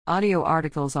audio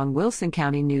articles on Wilson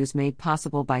County News made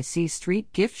possible by C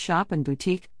Street Gift Shop and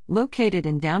Boutique, located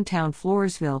in downtown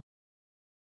Floresville.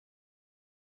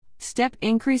 Step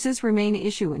increases remain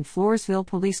issue in Floresville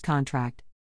police contract.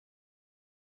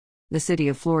 The City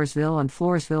of Floresville and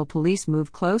Floresville Police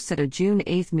moved close at a June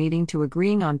 8 meeting to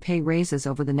agreeing on pay raises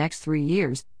over the next 3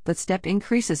 years, but step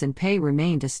increases in pay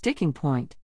remained a sticking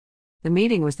point. The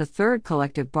meeting was the third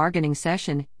collective bargaining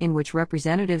session, in which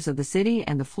representatives of the city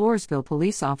and the Floresville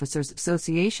Police Officers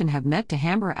Association have met to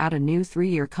hammer out a new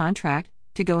 3-year contract,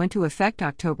 to go into effect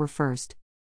October 1.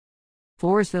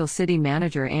 Floresville City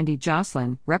Manager Andy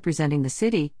Jocelyn, representing the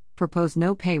city, proposed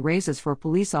no pay raises for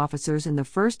police officers in the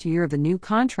first year of the new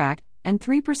contract, and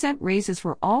 3% raises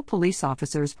for all police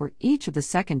officers for each of the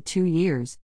second 2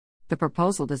 years. The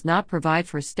proposal does not provide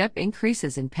for step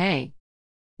increases in pay.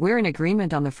 "We're in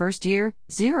agreement on the first year,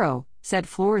 0, said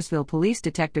Floresville Police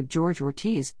Detective George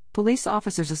Ortiz, Police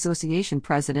Officers Association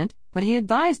president, but he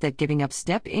advised that giving up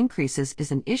step increases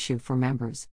is an issue for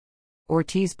members.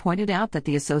 Ortiz pointed out that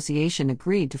the association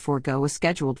agreed to forego a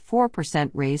scheduled 4%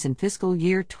 raise in fiscal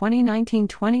year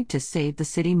 2019-20 to save the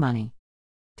city money.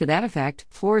 To that effect,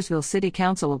 Floresville City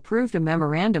Council approved a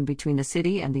memorandum between the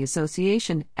city and the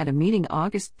association at a meeting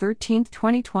August 13,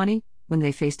 2020, when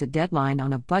they faced a deadline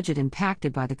on a budget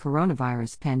impacted by the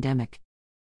coronavirus pandemic.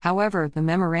 However, the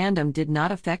memorandum did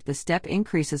not affect the step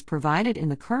increases provided in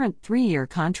the current 3-year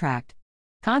contract.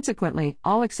 Consequently,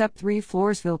 all except 3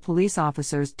 Floresville police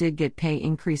officers did get pay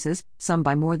increases, some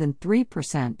by more than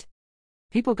 3%.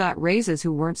 "People got raises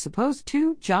who weren't supposed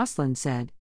to," Jocelyn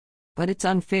said. "But it's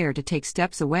unfair to take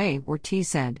steps away," Ortiz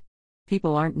said.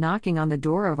 "People aren't knocking on the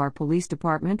door of our police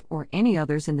department or any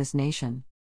others in this nation."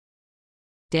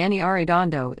 Danny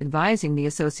Arredondo, advising the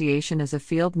association as a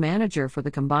field manager for the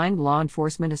Combined Law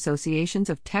Enforcement Associations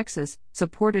of Texas,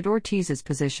 supported Ortiz's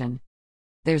position.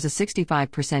 "There's a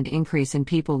 65% increase in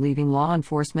people leaving law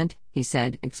enforcement," he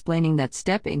said, explaining that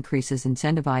step increases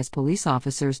incentivize police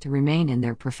officers to remain in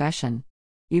their profession.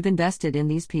 "You've invested in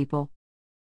these people."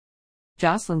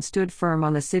 Jocelyn stood firm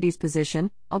on the city's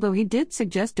position, although he did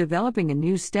suggest developing a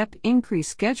new step increase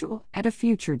schedule at a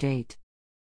future date.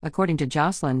 According to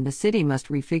Jocelyn, the city must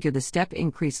refigure the step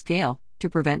increase scale to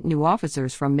prevent new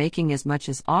officers from making as much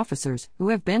as officers who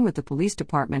have been with the police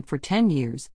department for 10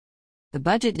 years. The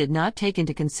budget did not take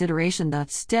into consideration the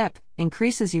step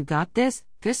increases you got this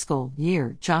fiscal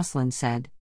year, Jocelyn said.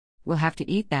 "We'll have to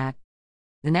eat that."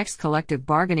 The next collective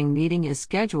bargaining meeting is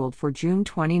scheduled for June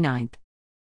 29.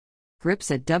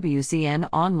 Grips at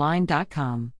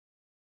WCNonline.com.